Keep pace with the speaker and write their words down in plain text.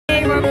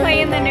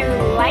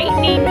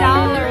lightning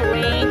dollar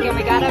link, and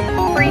we got a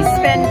free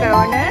spin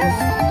bonus.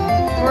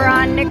 We're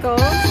on nickels.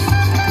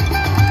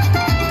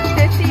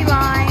 50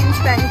 lines,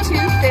 spent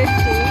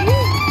 $2.50.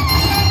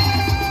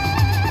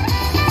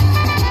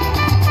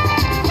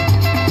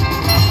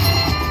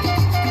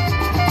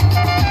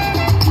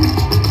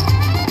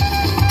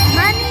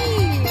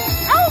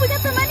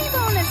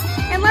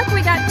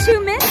 We got 2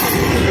 minis.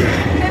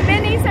 The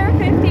minis are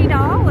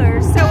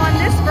 $50. So on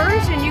this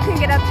version, you can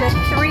get up to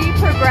 3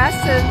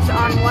 progressives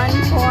on 1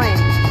 coin.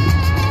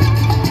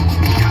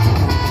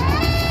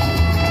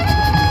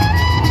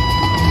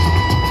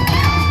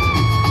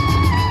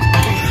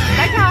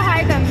 Look how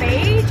high the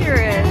major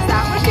is.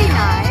 That would be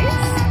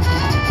nice.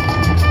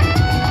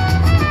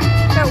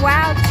 But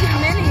wow, 2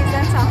 minis,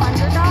 that's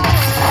 $100.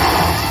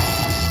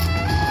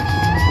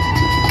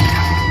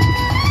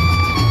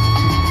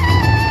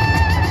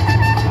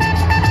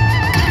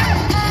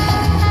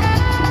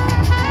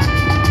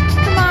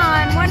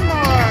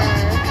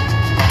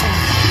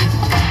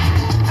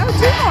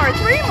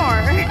 Three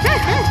more.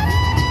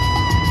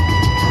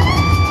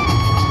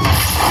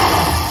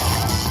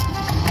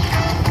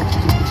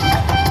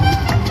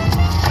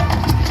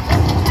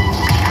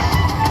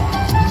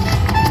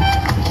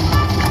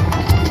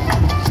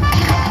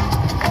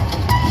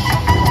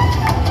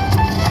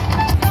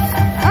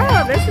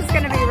 Oh, this is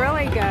going to be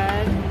really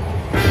good.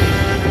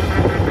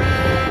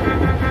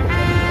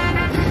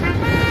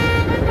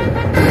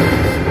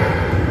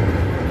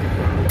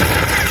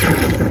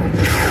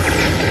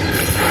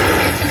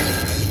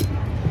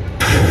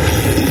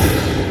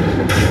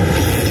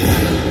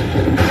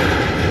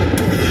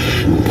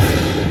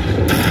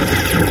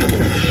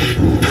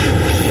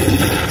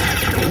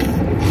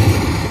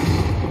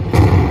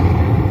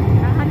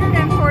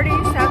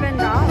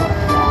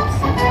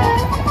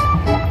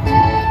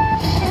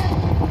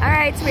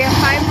 So we have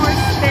 5 more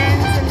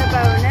spins in the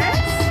bonus.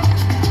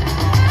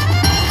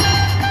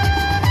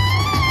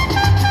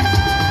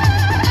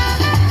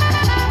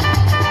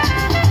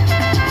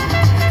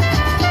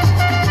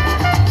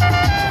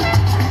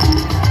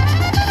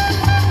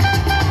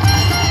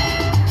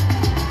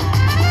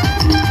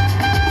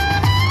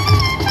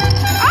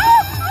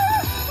 Oh!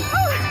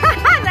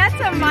 That's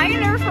a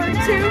minor for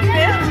 $2.50.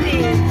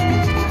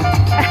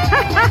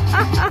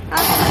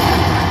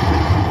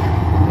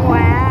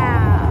 Wow.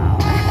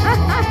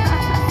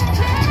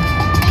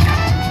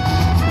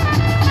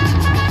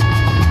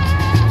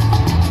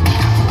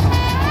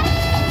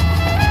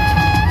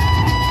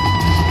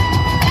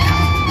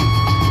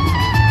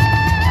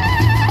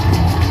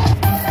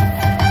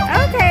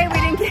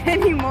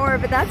 Anymore,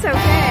 but that's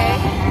okay.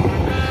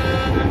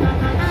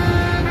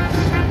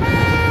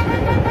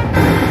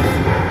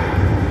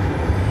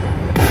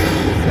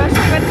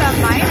 Especially with the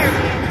minor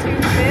being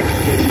 $2.50.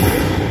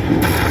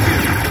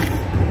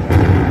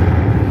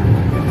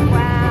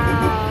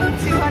 Wow,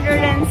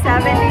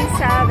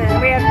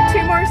 277. We have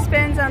 2 more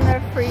spins on the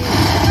free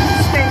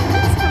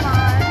spins. Come on.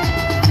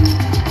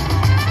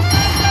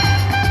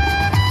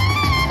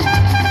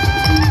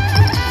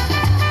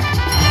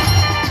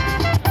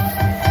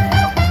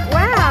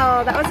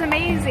 That was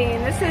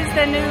amazing. This is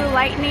the new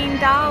lightning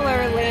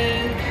dollar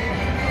link.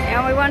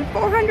 And we won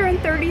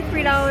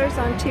 $433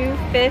 on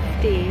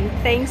 $2.50.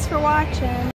 Thanks for watching.